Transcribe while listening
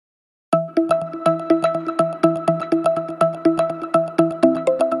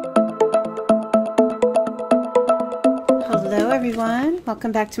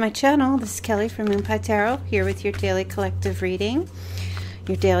welcome back to my channel. This is Kelly from MOONPIE Tarot, here with your daily collective reading,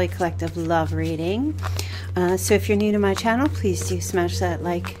 your daily collective love reading. So if you're new to my channel, please do smash that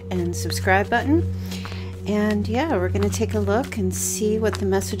like and subscribe button. And yeah, we're going to take a look and see what the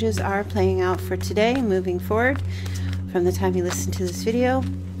messages are playing out for today, moving forward from the time you listen to this video.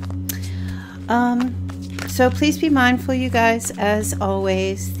 So please be mindful, you guys, as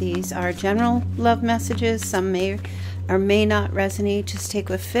always, these are general love messages. Some may or may not resonate. Just take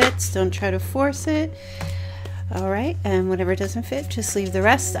what fits. Don't try to force it. All right, and whatever doesn't fit, just leave the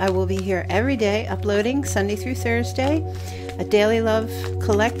rest. I will be here every day uploading Sunday through Thursday, a daily love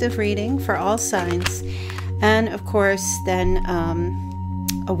collective reading for all signs, and of course then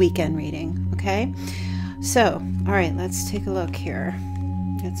a weekend reading. Okay, so all right, let's take a look here.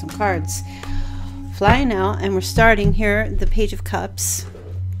 Got some cards flying out, and we're starting here, the Page of Cups.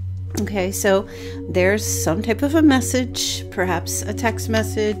 Okay, so there's some type of a message, perhaps a text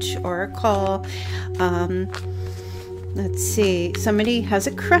message or a call. Let's see, somebody has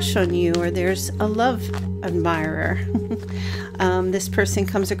a crush on you, or there's a love admirer. This person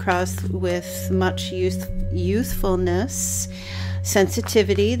comes across with much youthfulness,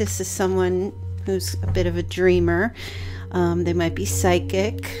 sensitivity. This is someone who's a bit of a dreamer. They might be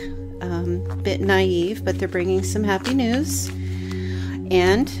psychic, a bit naive, but they're bringing some happy news.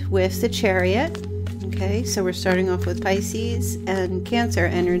 And with the Chariot, okay, so we're starting off with Pisces and Cancer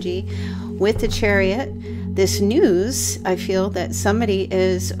energy. With the Chariot, this news, I feel that somebody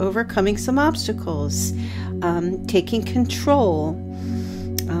is overcoming some obstacles, taking control.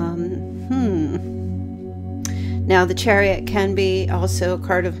 Now the Chariot can be also a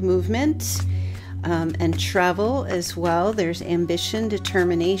card of movement and travel as well. There's ambition,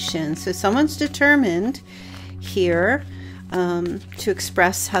 determination. So someone's determined here to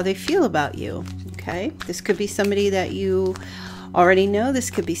express how they feel about you. Okay, this could be somebody that you already know. This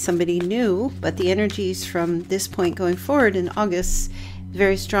could be somebody new, but the energies from this point going forward in August,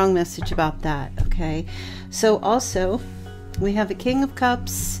 very strong message about that. Okay, so also we have the King of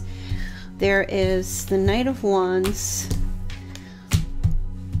Cups. There is the Knight of Wands,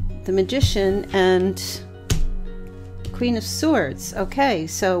 the Magician, and Queen of Swords. Okay,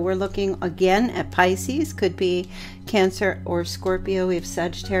 so we're looking again at Pisces, could be Cancer or Scorpio. We have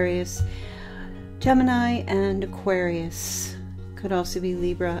Sagittarius, Gemini, and Aquarius. Could also be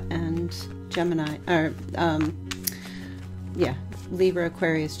Libra and Gemini, or yeah, Libra,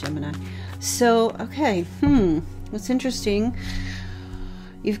 Aquarius, Gemini. So okay, what's interesting,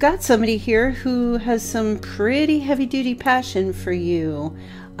 you've got somebody here who has some pretty heavy-duty passion for you,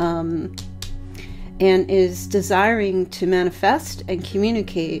 and is desiring to manifest and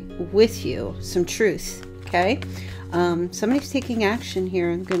communicate with you some truth. Okay, somebody's taking action here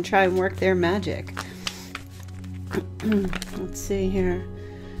and going to try and work their magic. Let's see here.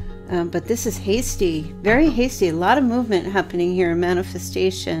 But this is hasty, very hasty. A lot of movement happening here in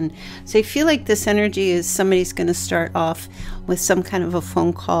manifestation. So I feel like this energy is somebody's going to start off with some kind of a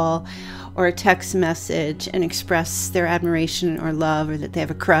phone call or a text message and express their admiration or love, or that they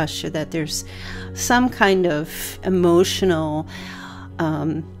have a crush, or that there's some kind of emotional,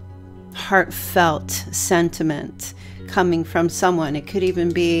 heartfelt sentiment coming from someone. It could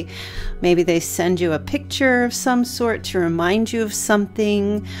even be maybe they send you a picture of some sort to remind you of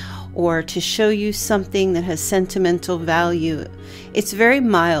something, or to show you something that has sentimental value. It's very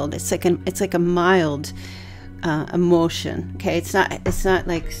mild. It's like a mild emotion. Okay, it's not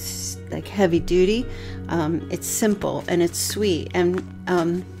like heavy duty. It's simple and it's sweet. And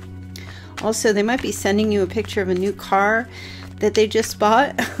also they might be sending you a picture of a new car that they just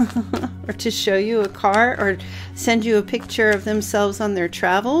bought, or to show you a car, or send you a picture of themselves on their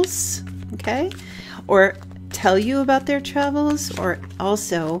travels. Okay, or tell you about their travels. Or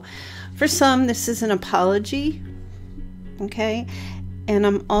also for some, this is an apology. Okay, and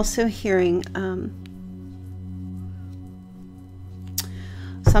I'm also hearing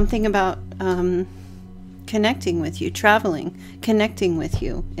something about connecting with you, traveling, connecting with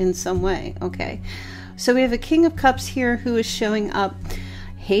you in some way. Okay, so we have a King of Cups here who is showing up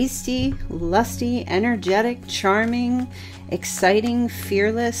hasty, lusty, energetic, charming, exciting,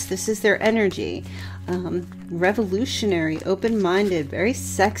 fearless. This is their energy. Revolutionary, open-minded, very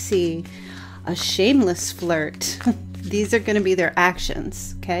sexy, a shameless flirt. These are going to be their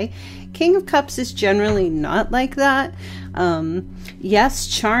actions. Okay, King of Cups is generally not like that. Yes,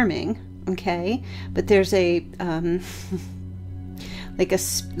 charming. Okay, but there's a like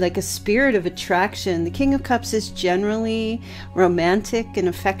a spirit of attraction. The King of Cups is generally romantic and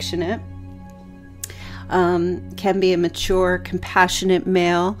affectionate. Can be a mature, compassionate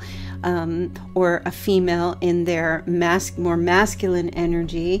male. or a female in their more masculine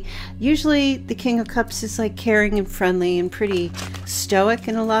energy. Usually the King of Cups is like caring and friendly and pretty stoic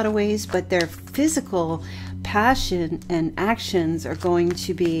in a lot of ways, but their physical passion and actions are going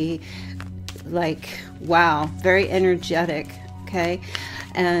to be like, wow, very energetic. Okay.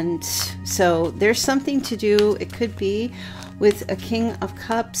 And so there's something to do. It could be with a King of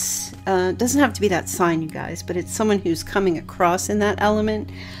Cups. Doesn't have to be that sign, you guys, but it's someone who's coming across in that element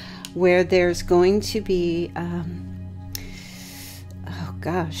where there's going to be, oh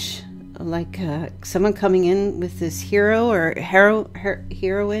gosh, like someone coming in with this hero or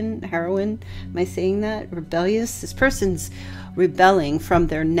heroine. Am I saying that? Rebellious. This person's rebelling from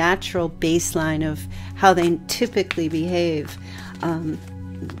their natural baseline of how they typically behave.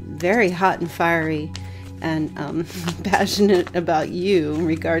 Very hot and fiery and passionate about you in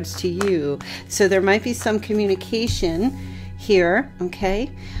regards to you. So there might be some communication here,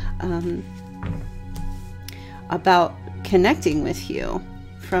 okay, about connecting with you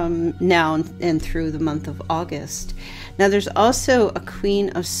from now and through the month of August. Now there's also a Queen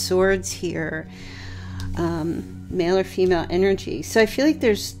of Swords here, male or female energy. So I feel like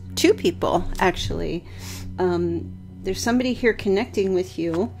there's two people actually. There's somebody here connecting with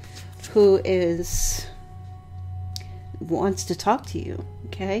you who wants to talk to you,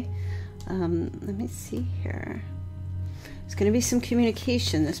 okay? Let me see here. There's going to be some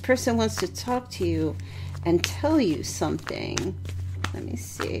communication. This person wants to talk to you and tell you something. Let me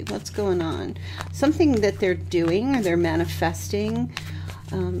see what's going on. Something that they're doing or they're manifesting.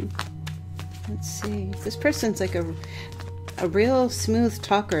 Let's see. This person's like a real smooth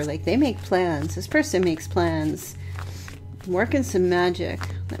talker. Like they make plans. This person makes plans. Working some magic.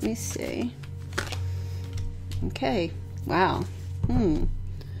 Let me see. Okay. Wow.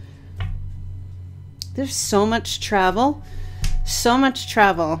 There's so much travel. So much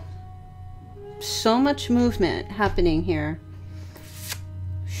travel. So much movement happening here.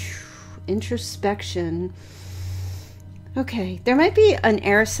 Introspection. Okay. There might be an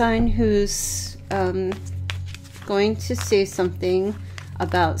air sign who's going to say something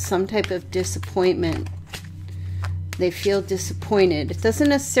about some type of disappointment. They feel disappointed. It doesn't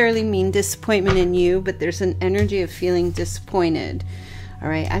necessarily mean disappointment in you, but there's an energy of feeling disappointed. All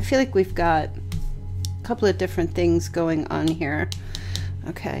right. I feel like we've got a couple of different things going on here.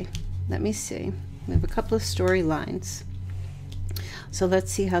 Okay. Let me see. We have a couple of storylines. So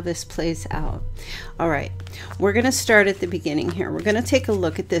let's see how this plays out. All right. We're going to start at the beginning here. We're going to take a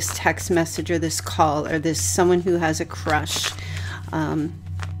look at this text message or this call or this someone who has a crush.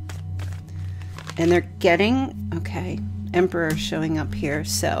 And they're getting, okay, Emperor showing up here.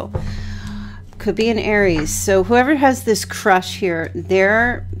 So could be an Aries. So whoever has this crush here,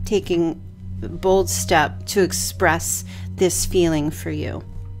 they're taking a bold step to express this feeling for you.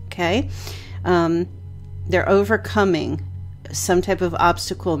 Okay. They're overcoming some type of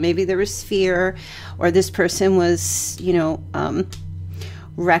obstacle. Maybe there was fear, or this person was, you know,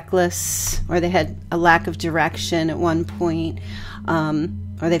 reckless, or they had a lack of direction at one point.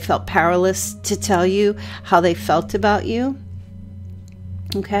 Or they felt powerless to tell you how they felt about you.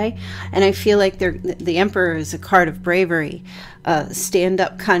 Okay? And I feel like the Emperor is a card of bravery,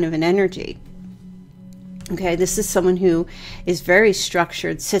 stand-up kind of an energy. Okay? This is someone who is very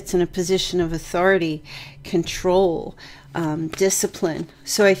structured, sits in a position of authority, control, discipline.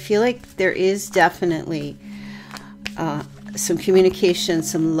 So I feel like there is definitely some communication,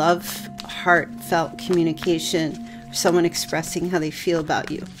 some love, heartfelt communication, someone expressing how they feel about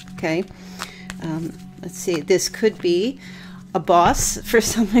you. Okay. Let's see. This could be a boss for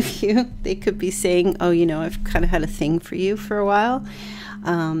some of you. They could be saying, oh, you know, I've kind of had a thing for you for a while.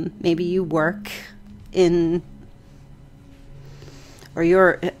 Maybe you work in, or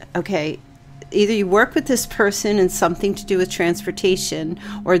you're, okay, either you work with this person in something to do with transportation,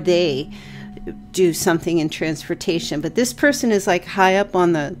 or they do something in transportation, but this person is like high up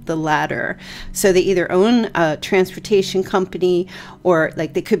on the ladder. So they either own a transportation company, or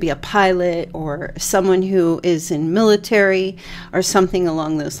like they could be a pilot or someone who is in military or something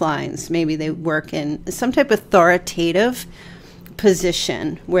along those lines. Maybe they work in some type of authoritative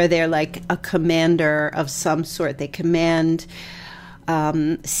position where they're like a commander of some sort. They command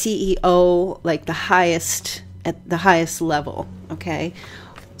CEO, like the highest, at the highest level. Okay.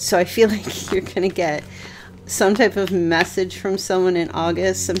 So I feel like you're going to get some type of message from someone in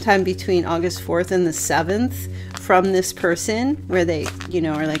August, sometime between August 4th and the 7th, from this person where they, you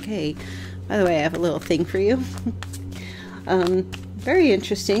know, are like, hey, by the way, I have a little thing for you. Very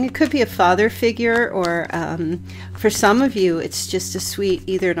interesting. It could be a father figure, or for some of you, it's just a sweet,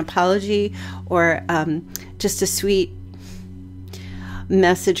 either an apology or just a sweet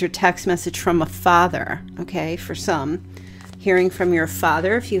message or text message from a father, okay, for some. Hearing from your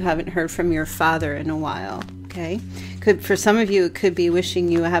father if you haven't heard from your father in a while, okay? For some of you, it could be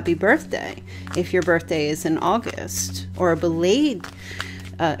wishing you a happy birthday if your birthday is in August, or a belated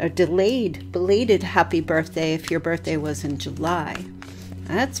happy birthday if your birthday was in July.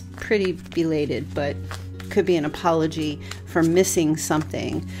 That's pretty belated, but could be an apology for missing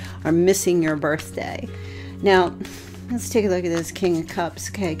something or missing your birthday. Now, let's take a look at this King of Cups.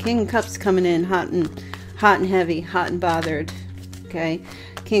 Okay, King of Cups coming in hot and heavy, hot and bothered. Okay,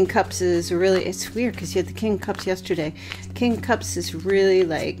 King of Cups is really, it's weird because you had the King of Cups yesterday. King of Cups is really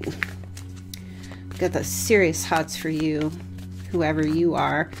like, got the serious hots for you, whoever you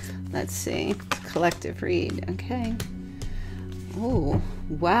are. Let's see, collective read. Okay. Oh,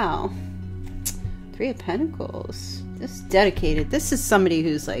 wow. Three of Pentacles. This is dedicated. This is somebody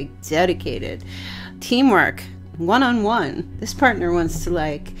who's like dedicated. Teamwork, one-on-one. This partner wants to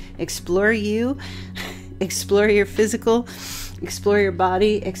like explore you, explore your physical, explore your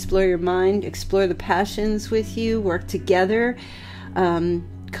body, explore your mind, explore the passions with you, work together,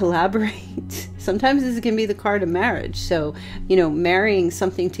 collaborate. Sometimes this can be the card of marriage. So, you know, marrying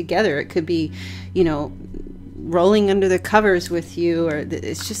something together. It could be, you know, rolling under the covers with you, or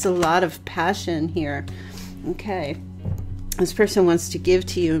it's just a lot of passion here. Okay. This person wants to give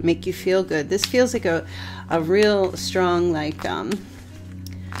to you and make you feel good. This feels like a real strong, like,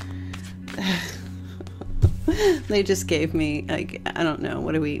 they just gave me, like, I don't know,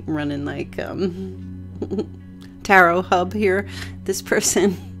 what are we running, like, tarot hub here? This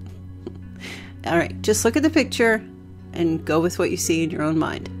person. All right, just look at the picture and go with what you see in your own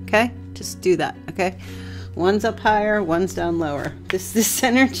mind, okay? Just do that, okay? One's up higher, one's down lower. This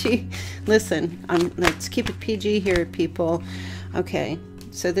energy, listen, let's keep it PG here, people. Okay,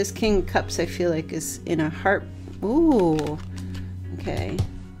 so this King of Cups, I feel like, is in a heart. Ooh, okay.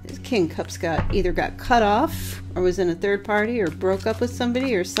 This King of Cups either got cut off, or was in a third party, or broke up with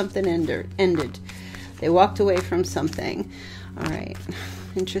somebody, or something ended. They walked away from something. All right,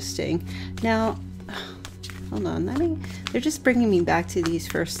 interesting. Now, hold on, they're just bringing me back to these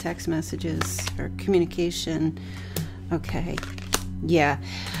first text messages or communication. Okay, yeah.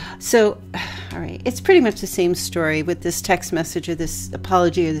 So, all right, it's pretty much the same story with this text message or this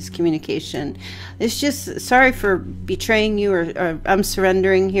apology or this communication. It's just, sorry for betraying you, or I'm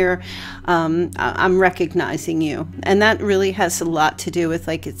surrendering here. I'm recognizing you. And that really has a lot to do with,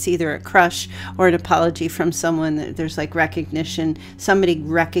 like, it's either a crush or an apology from someone. There's like recognition, somebody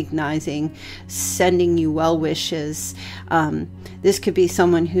recognizing, sending you well wishes. This could be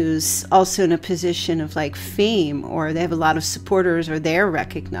someone who's also in a position of like fame, or they have a lot of supporters, or they're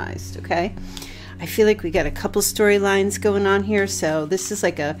recognized, okay? I feel like we got a couple storylines going on here, so this is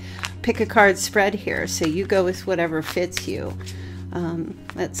like a pick a card spread here, so you go with whatever fits you.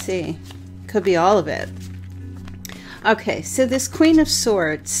 Let's see. Could be all of it. Okay, so this Queen of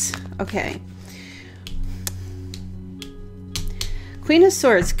Swords, okay. Queen of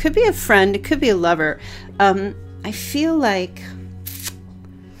Swords could be a friend, it could be a lover. I feel like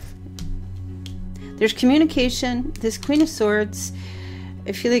there's communication. This Queen of Swords,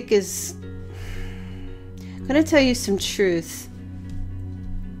 I feel like, is going to tell you some truth.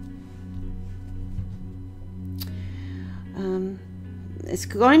 It's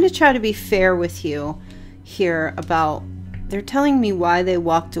going to try to be fair with you here about, they're telling me why they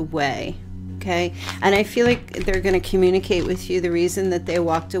walked away. Okay, and I feel like they're going to communicate with you the reason that they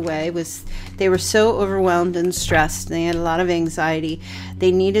walked away was they were so overwhelmed and stressed. They had a lot of anxiety.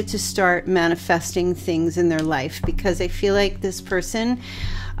 They needed to start manifesting things in their life, because I feel like this person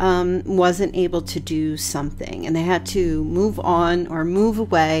wasn't able to do something, and they had to move on or move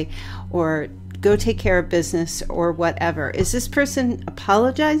away or go take care of business or whatever. Is this person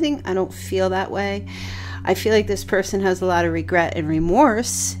apologizing? I don't feel that way. I feel like this person has a lot of regret and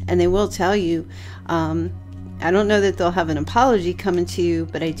remorse, and they will tell you. I don't know that they'll have an apology coming to you,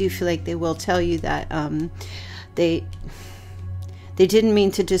 but I do feel like they will tell you that they didn't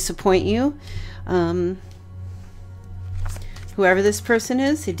mean to disappoint you. Whoever this person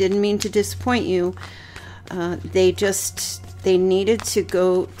is, they didn't mean to disappoint you. They needed to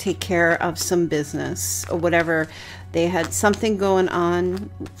go take care of some business or whatever. They had something going on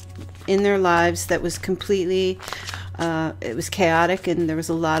in their lives that was completely, it was chaotic, and there was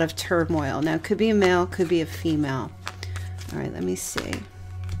a lot of turmoil. Now, it could be a male, could be a female. All right, let me see.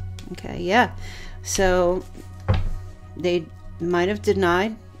 Okay, yeah. So they might have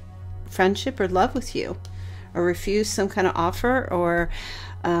denied friendship or love with you, or refused some kind of offer or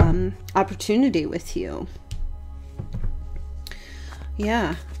opportunity with you.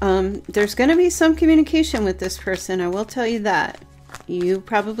 Yeah, there's going to be some communication with this person. I will tell you that. You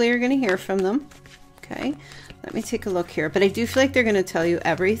probably are going to hear from them. Okay, let me take a look here. But I do feel like they're going to tell you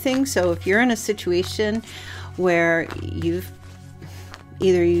everything. So if you're in a situation where you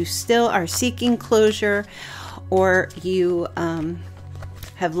still are seeking closure, or you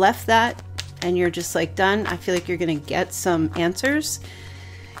have left that and you're just like done, I feel like you're going to get some answers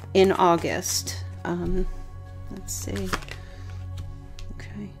in August. Let's see.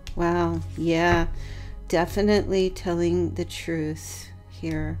 Okay. Wow. Yeah. Definitely telling the truth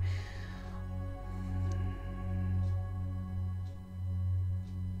here.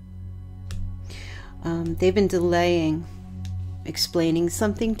 They've been delaying explaining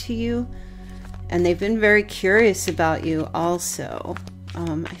something to you, and they've been very curious about you also.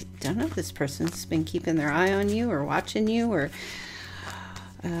 I don't know if this person's been keeping their eye on you or watching you, or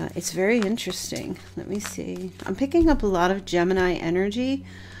it's very interesting. Let me see. I'm picking up a lot of Gemini energy,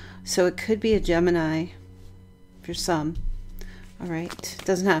 so it could be a Gemini for some. All right,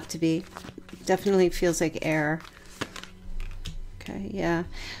 doesn't have to be. Definitely feels like air. Okay, yeah.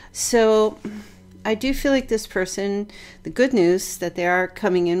 So I do feel like this person, the good news that they are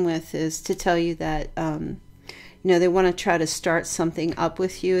coming in with is to tell you that, you know, they want to try to start something up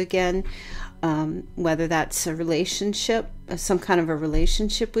with you again, whether that's a relationship, some kind of a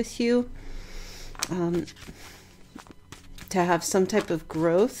relationship with you, to have some type of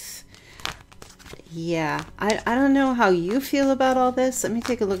growth. Yeah, I don't know how you feel about all this. Let me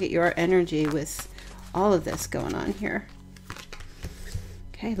take a look at your energy with all of this going on here.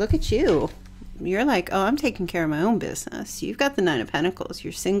 Okay, look at you. You're like, oh, I'm taking care of my own business. You've got the Nine of Pentacles.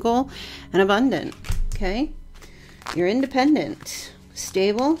 You're single and abundant. Okay. You're independent,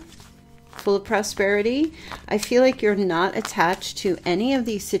 stable, full of prosperity. I feel like you're not attached to any of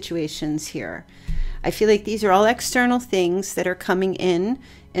these situations here. I feel like these are all external things that are coming in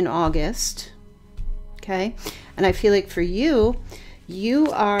August. Okay. And I feel like for you, you're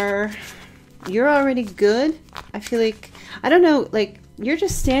already good. I feel like, I don't know, like you're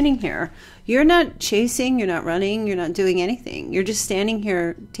just standing here. You're not chasing, you're not running, you're not doing anything. You're just standing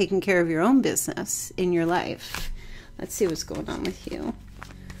here taking care of your own business in your life. Let's see what's going on with you.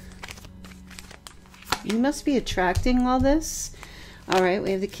 You must be attracting all this. All right,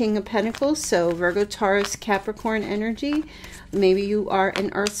 we have the King of Pentacles. So Virgo, Taurus, Capricorn energy. Maybe you are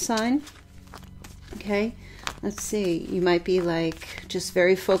an earth sign. Okay, let's see. You might be like just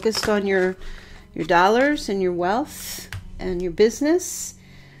very focused on your dollars and your wealth and your business.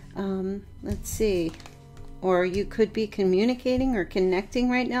 Let's see. Or you could be communicating or connecting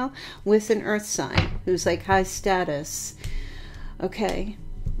right now with an earth sign who's like high status. Okay,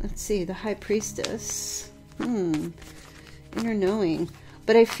 let's see. The High Priestess. Inner knowing.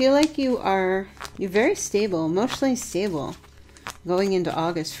 But I feel like you're very stable, emotionally stable going into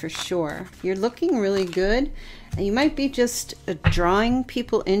August for sure. You're looking really good. And you might be just drawing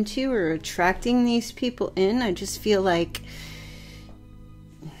people into you or attracting these people in. I just feel like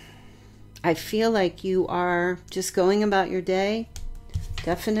you are just going about your day.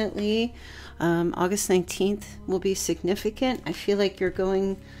 Definitely. August 19th will be significant. I feel like you're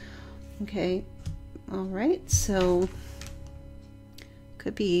going, okay. All right. So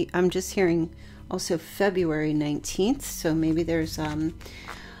could be, I'm just hearing also February 19th. So maybe there's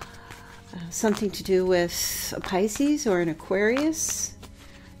something to do with a Pisces or an Aquarius.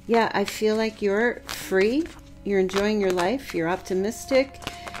 Yeah, I feel like you're free. You're enjoying your life. You're optimistic.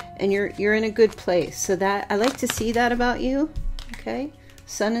 And you're in a good place. So that I like to see that about you. Okay,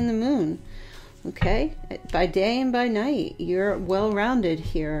 Sun and the Moon. Okay, by day and by night, you're well-rounded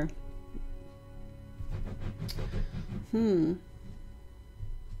here.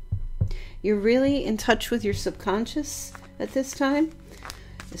 You're really in touch with your subconscious at this time,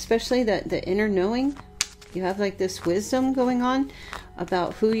 especially the inner knowing. You have like this wisdom going on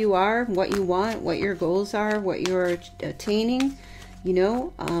about who you are, what you want, what your goals are, what you're attaining. You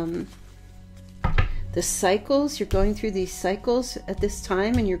know, the cycles, you're going through these cycles at this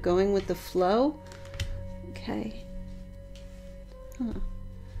time and you're going with the flow. Okay.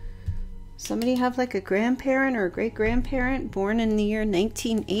 Somebody have like a grandparent or a great-grandparent born in the year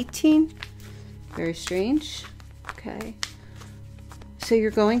 1918. Very strange. Okay. So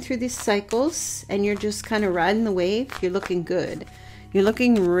you're going through these cycles and you're just kind of riding the wave. You're looking good. You're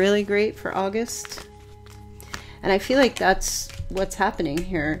looking really great for August. And I feel like that's what's happening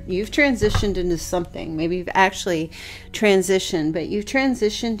here. You've transitioned into something. Maybe you've actually transitioned, but you've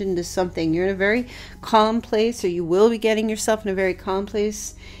transitioned into something. You're in a very calm place, or you will be getting yourself in a very calm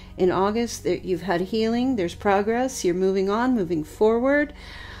place in August. You've had healing. There's progress. You're moving on, moving forward.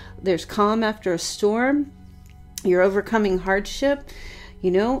 There's calm after a storm. You're overcoming hardship. You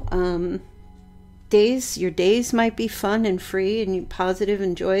know, your days might be fun and free and positive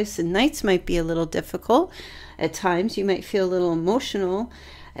and joyous, and nights might be a little difficult. At times you might feel a little emotional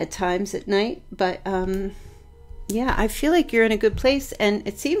at times at night, but yeah, I feel like you're in a good place, and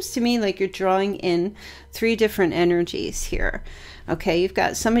it seems to me like you're drawing in 3 different energies here. Okay, you've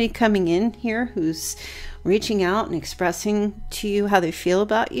got somebody coming in here who's reaching out and expressing to you how they feel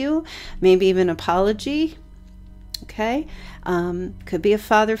about you, maybe even apology. Okay, could be a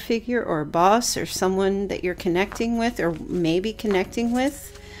father figure or a boss or someone that you're connecting with or maybe connecting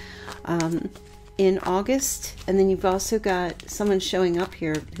with in August. And then you've also got someone showing up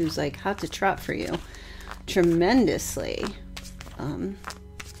here who's like hot to trot for you tremendously,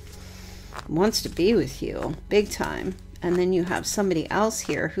 wants to be with you big time. And then you have somebody else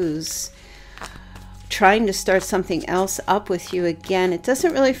here who's trying to start something else up with you again. It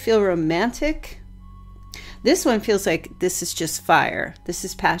doesn't really feel romantic. This one feels like this is just fire. This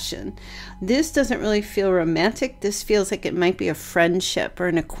is passion. This doesn't really feel romantic. This feels like it might be a friendship or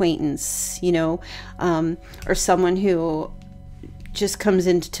an acquaintance, you know, or someone who just comes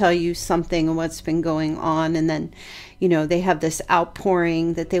in to tell you something and what's been going on. And then, you know, they have this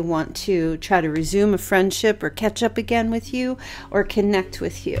outpouring that they want to try to resume a friendship or catch up again with you or connect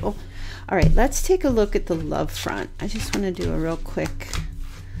with you. All right, let's take a look at the love front. I just want to do a real quick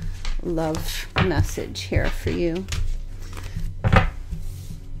love message here for you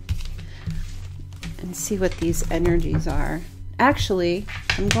and see what these energies are. Actually,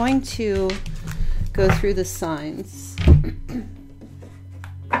 I'm going to go through the signs.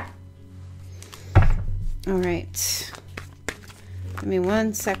 All right, give me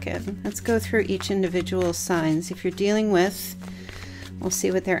 1 second. Let's go through each individual signs. If you're dealing with, we'll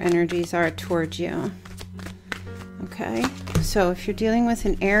see what their energies are towards you. Okay, so if you're dealing with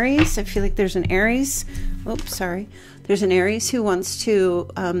an Aries, I feel like there's an Aries, oops, sorry. There's an Aries who wants to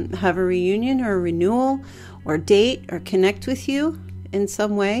have a reunion or a renewal or date or connect with you in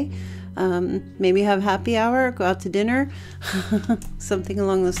some way. Maybe have happy hour, go out to dinner, something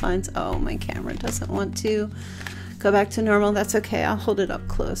along those lines. Oh, my camera doesn't want to go back to normal. That's okay. I'll hold it up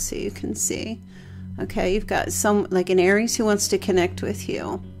close so you can see. Okay, you've got some, like an Aries who wants to connect with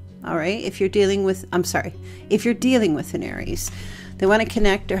you. All right, if you're dealing with, I'm sorry, if you're dealing with an Aries, they want to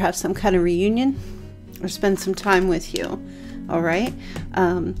connect or have some kind of reunion or spend some time with you. All right,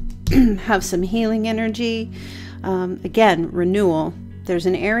 have some healing energy. Again, renewal. There's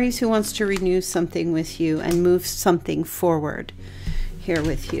an Aries who wants to renew something with you and move something forward here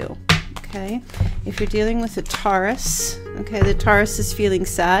with you. Okay, if you're dealing with a Taurus, okay, the Taurus is feeling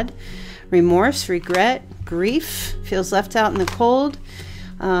sad, remorse, regret, grief, feels left out in the cold.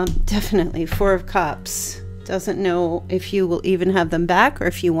 Definitely 4 of Cups. Doesn't know if you will even have them back or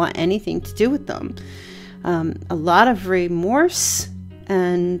if you want anything to do with them. A lot of remorse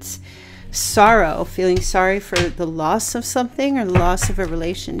and sorrow, feeling sorry for the loss of something or the loss of a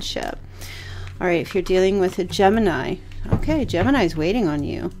relationship. All right, if you're dealing with a Gemini, okay, Gemini's waiting on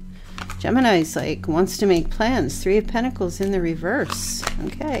you. Gemini's like wants to make plans. 3 of Pentacles in the reverse.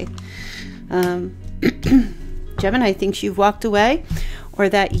 Okay. Gemini thinks you've walked away or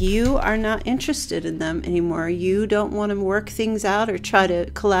that you are not interested in them anymore. You don't want to work things out or try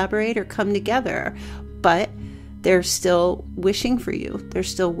to collaborate or come together, but they're still wishing for you. They're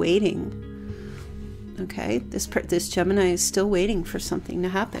still waiting. Okay, this Gemini is still waiting for something to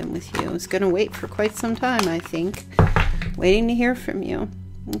happen with you. It's going to wait for quite some time, I think, waiting to hear from you.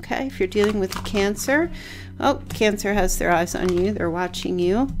 Okay, if you're dealing with a Cancer, oh, Cancer has their eyes on you. They're watching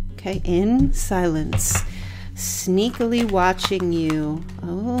you. Okay, in silence, sneakily watching you.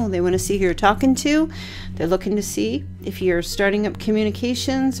 Oh, they want to see who you're talking to. They're looking to see if you're starting up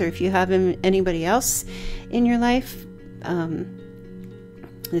communications or if you have anybody else in your life.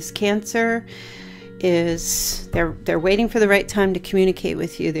 This Cancer is, they're waiting for the right time to communicate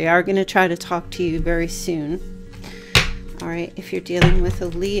with you. They are going to try to talk to you very soon. All right, if you're dealing with a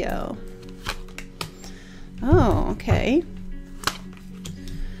Leo. Oh, okay.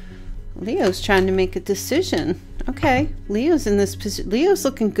 Leo's trying to make a decision. Okay, Leo's in this position. Leo's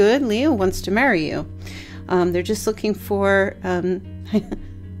looking good. Leo wants to marry you. They're just looking for,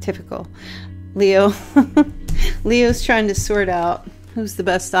 typical Leo. Leo's trying to sort out who's the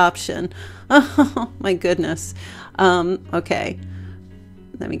best option. Oh, my goodness. Okay.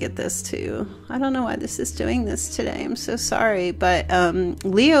 Let me get this too. I don't know why this is doing this today. I'm so sorry. But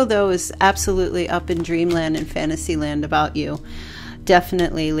Leo, though, is absolutely up in dreamland and fantasyland about you.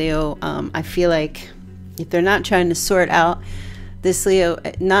 Definitely, Leo. I feel like if they're not trying to sort out this Leo,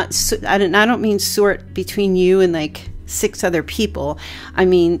 I don't mean sort between you and like 6 other people. I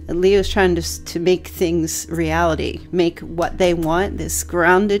mean, Leo's trying to make things reality, make what they want, this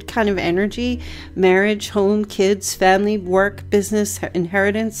grounded kind of energy, marriage, home, kids, family, work, business,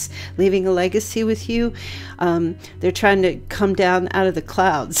 inheritance, leaving a legacy with you. They're trying to come down out of the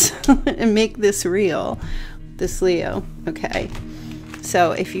clouds and make this real, this Leo. Okay.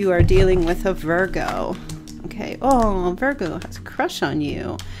 So if you are dealing with a Virgo, okay. Oh, Virgo has a crush on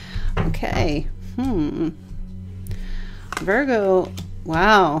you. Okay. Virgo,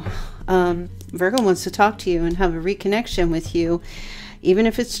 wow. Virgo wants to talk to you and have a reconnection with you, even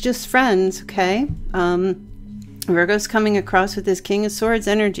if it's just friends, okay? Virgo's coming across with this King of Swords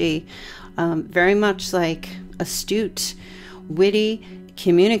energy, very much like astute, witty,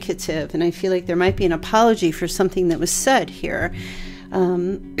 communicative, and I feel like there might be an apology for something that was said here.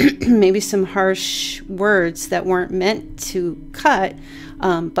 Maybe some harsh words that weren't meant to cut,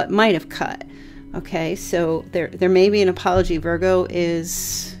 but might have cut. Okay, so there may be an apology. Virgo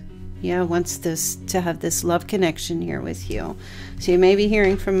is, wants this to have this love connection here with you. So you may be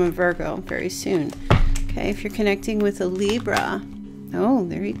hearing from a Virgo very soon. Okay, if you're connecting with a Libra, oh,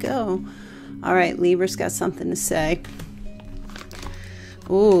 there you go. All right, Libra's got something to say.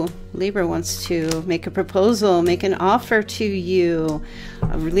 Ooh, Libra wants to make a proposal, make an offer to you.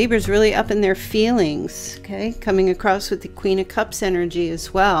 Libra's really up in their feelings, okay? Coming across with the Queen of Cups energy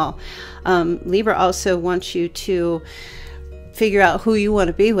as well. Libra also wants you to figure out who you want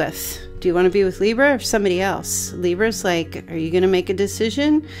to be with. Do you want to be with Libra or somebody else? Libra's like, are you going to make a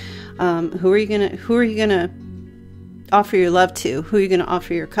decision? Who are you going to offer your love to? Who are you going to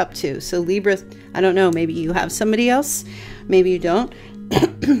offer your cup to? So Libra, I don't know, maybe you have somebody else, maybe you don't.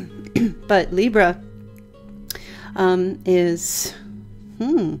 But Libra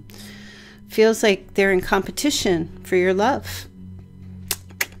feels like they're in competition for your love,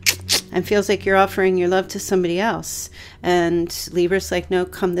 and feels like you're offering your love to somebody else. And Libra's like, no,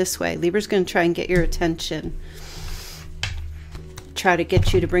 come this way. Libra's going to try and get your attention, try to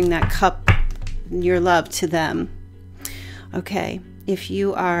get you to bring that cup, your love, to them. Okay, if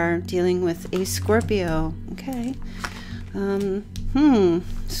you are dealing with a Scorpio, okay.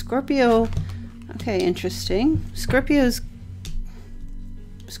 Scorpio, okay, interesting. Scorpio's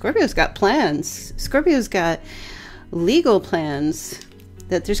got plans. Scorpio's got legal plans,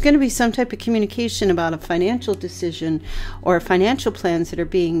 that there's going to be some type of communication about a financial decision or financial plans that are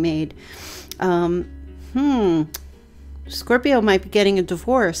being made. Scorpio might be getting a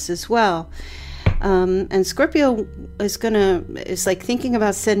divorce as well. And Scorpio is like thinking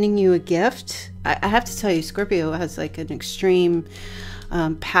about sending you a gift. I have to tell you, Scorpio has like an extreme,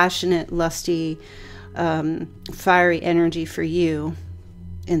 passionate, lusty, fiery energy for you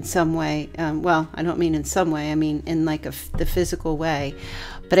in some way. Well, I don't mean in some way. I mean in like the physical way.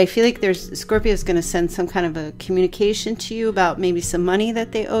 But I feel like Scorpio's going to send some kind of a communication to you about maybe some money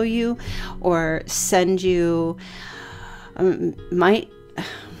that they owe you, or send you,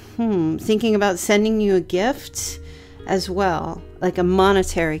 thinking about sending you a gift as well, like a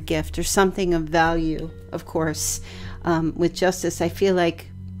monetary gift or something of value, of course. With justice, I feel like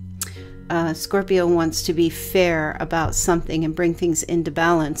Scorpio wants to be fair about something and bring things into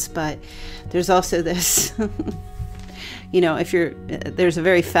balance, but there's also this, there's a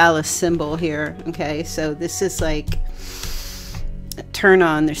very phallus symbol here, okay? So this is like a turn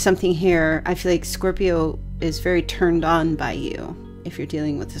on. There's something here. I feel like Scorpio is very turned on by you if you're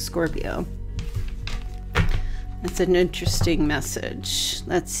dealing with a Scorpio. That's an interesting message.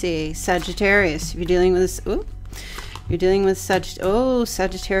 Let's see. Sagittarius, if you're dealing with this, you're dealing with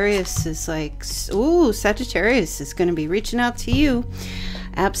Sagittarius is like, Sagittarius is going to be reaching out to you.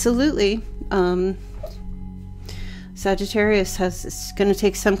 Absolutely. Sagittarius is going to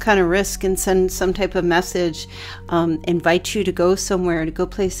take some kind of risk and send some type of message, invite you to go somewhere, to go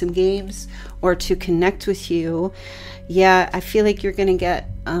play some games, or to connect with you. Yeah, I feel like you're going to get,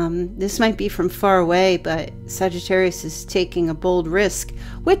 this might be from far away, but Sagittarius is taking a bold risk,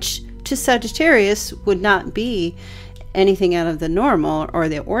 which to Sagittarius would not be anything out of the normal or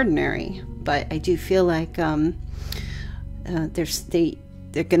the ordinary. But I do feel like they're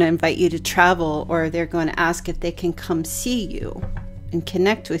going to invite you to travel, or they're going to ask if they can come see you and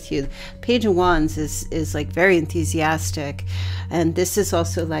connect with you. Page of Wands is like very enthusiastic, and this is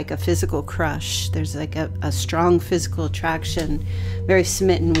also like a physical crush. There's like a strong physical attraction, very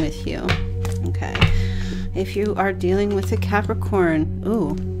smitten with you. Okay, if you are dealing with a Capricorn,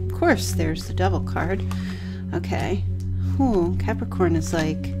 of course there's the Devil card. Okay, Capricorn is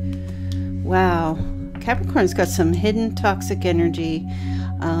like, wow, Capricorn's got some hidden toxic energy.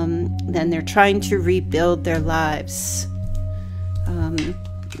 Then they're trying to rebuild their lives.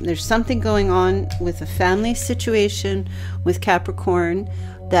 there's something going on with a family situation with Capricorn,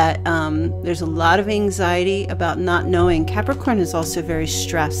 that there's a lot of anxiety about not knowing. Capricorn is also very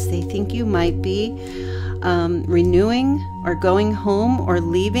stressed. They think you might be renewing or going home or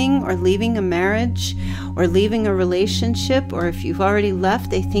leaving a marriage or leaving a relationship, or if you've already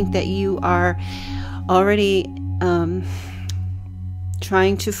left, they think that you are already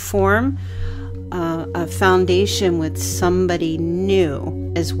trying to form a foundation with somebody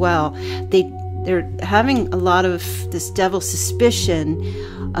new as well. They're having a lot of this devil suspicion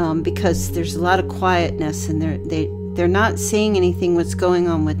because there's a lot of quietness, and they're not saying anything what's going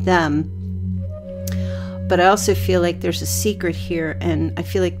on with them. But I also feel like there's a secret here, and I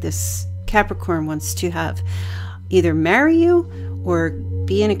feel like this Capricorn wants to have either marry you or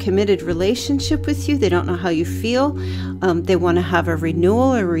be in a committed relationship with you. They don't know how you feel. They want to have a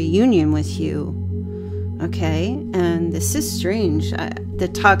renewal or reunion with you. Okay, and this is strange. The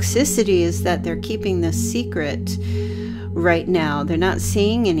toxicity is that they're keeping this secret right now. They're not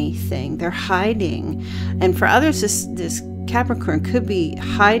saying anything. They're hiding. And for others, this Capricorn could be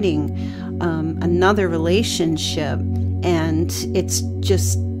hiding another relationship, and it's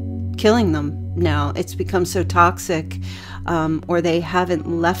just killing them now. It's become so toxic, or they haven't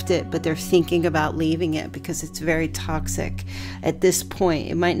left it, but they're thinking about leaving it because it's very toxic at this point.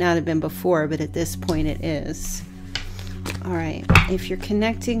 It might not have been before, but at this point it is. All right, if you're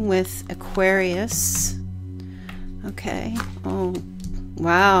connecting with Aquarius, okay, oh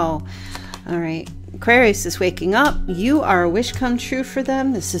wow, all right, Aquarius is waking up. You are a wish come true for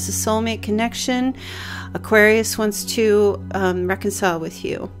them. This is a soulmate connection. Aquarius wants to reconcile with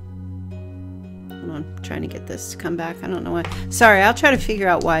you. I'm trying to get this to come back. I don't know why. Sorry, I'll try to figure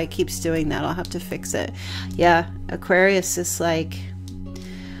out why it keeps doing that. I'll have to fix it. Yeah, Aquarius is like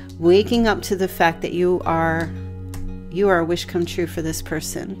waking up to the fact that you are a wish come true for this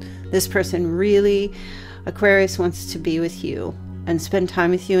person. This person really, Aquarius wants to be with you and spend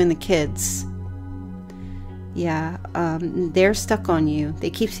time with you and the kids. Yeah, they're stuck on you. They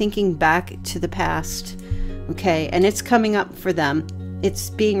keep thinking back to the past. Okay, and it's coming up for them. It's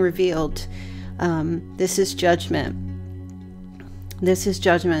being revealed. This is judgment. This is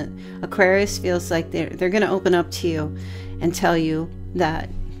judgment. Aquarius feels like they're going to open up to you and tell you that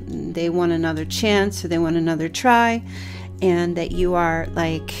they want another chance, or they want another try, and that you are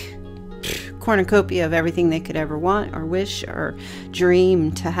like cornucopia of everything they could ever want or wish or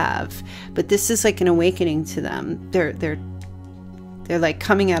dream to have. But this is like an awakening to them. They're like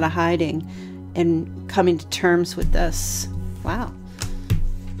coming out of hiding and coming to terms with this. Wow.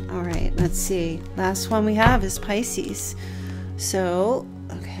 All right, let's see. Last one we have is Pisces. So,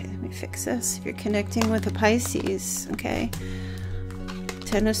 okay, let me fix this. If you're connecting with a Pisces, okay.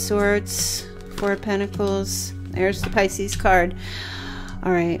 Ten of Swords, Four of Pentacles. There's the Pisces card.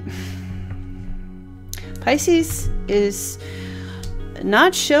 All right. Pisces is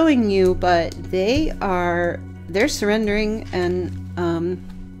not showing you, but they're surrendering, and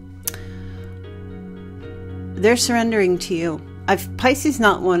they're surrendering to you. Pisces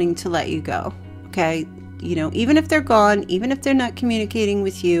not wanting to let you go, okay? You know, even if they're gone, even if they're not communicating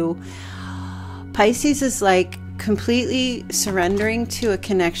with you, Pisces is like completely surrendering to a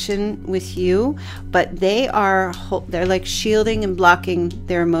connection with you, but they're like shielding and blocking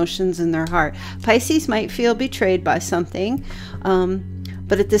their emotions in their heart. Pisces might feel betrayed by something,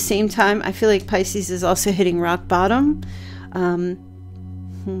 but at the same time, I feel like Pisces is also hitting rock bottom.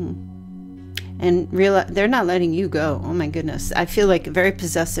 And they're not letting you go. Oh my goodness. I feel like a very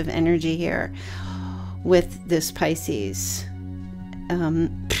possessive energy here with this Pisces.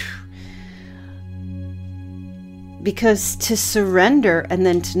 Because to surrender and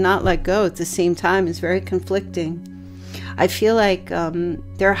then to not let go at the same time is very conflicting. I feel like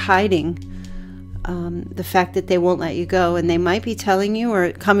they're hiding the fact that they won't let you go. And they might be telling you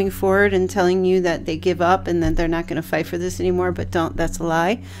or coming forward and telling you that they give up and that they're not going to fight for this anymore. But that's a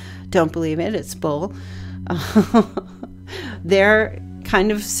lie. Don't believe it. It's bull. They're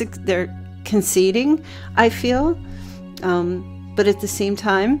conceding, I feel. But at the same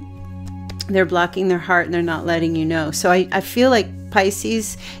time, they're blocking their heart and they're not letting you know. So I feel like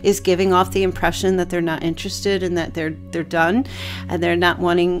Pisces is giving off the impression that they're not interested and that they're done and they're not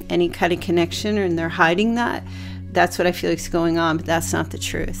wanting any kind of connection, and they're hiding that. That's what I feel like is going on, but that's not the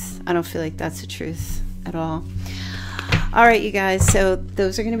truth. I don't feel like that's the truth at all. All right, you guys, so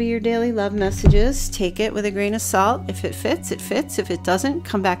those are going to be your daily love messages. Take it with a grain of salt. If it fits, it fits. If it doesn't,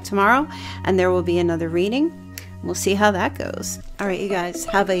 come back tomorrow and there will be another reading. We'll see how that goes. All right, you guys,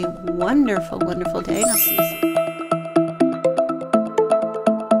 have a wonderful, wonderful day, and I'll see you soon.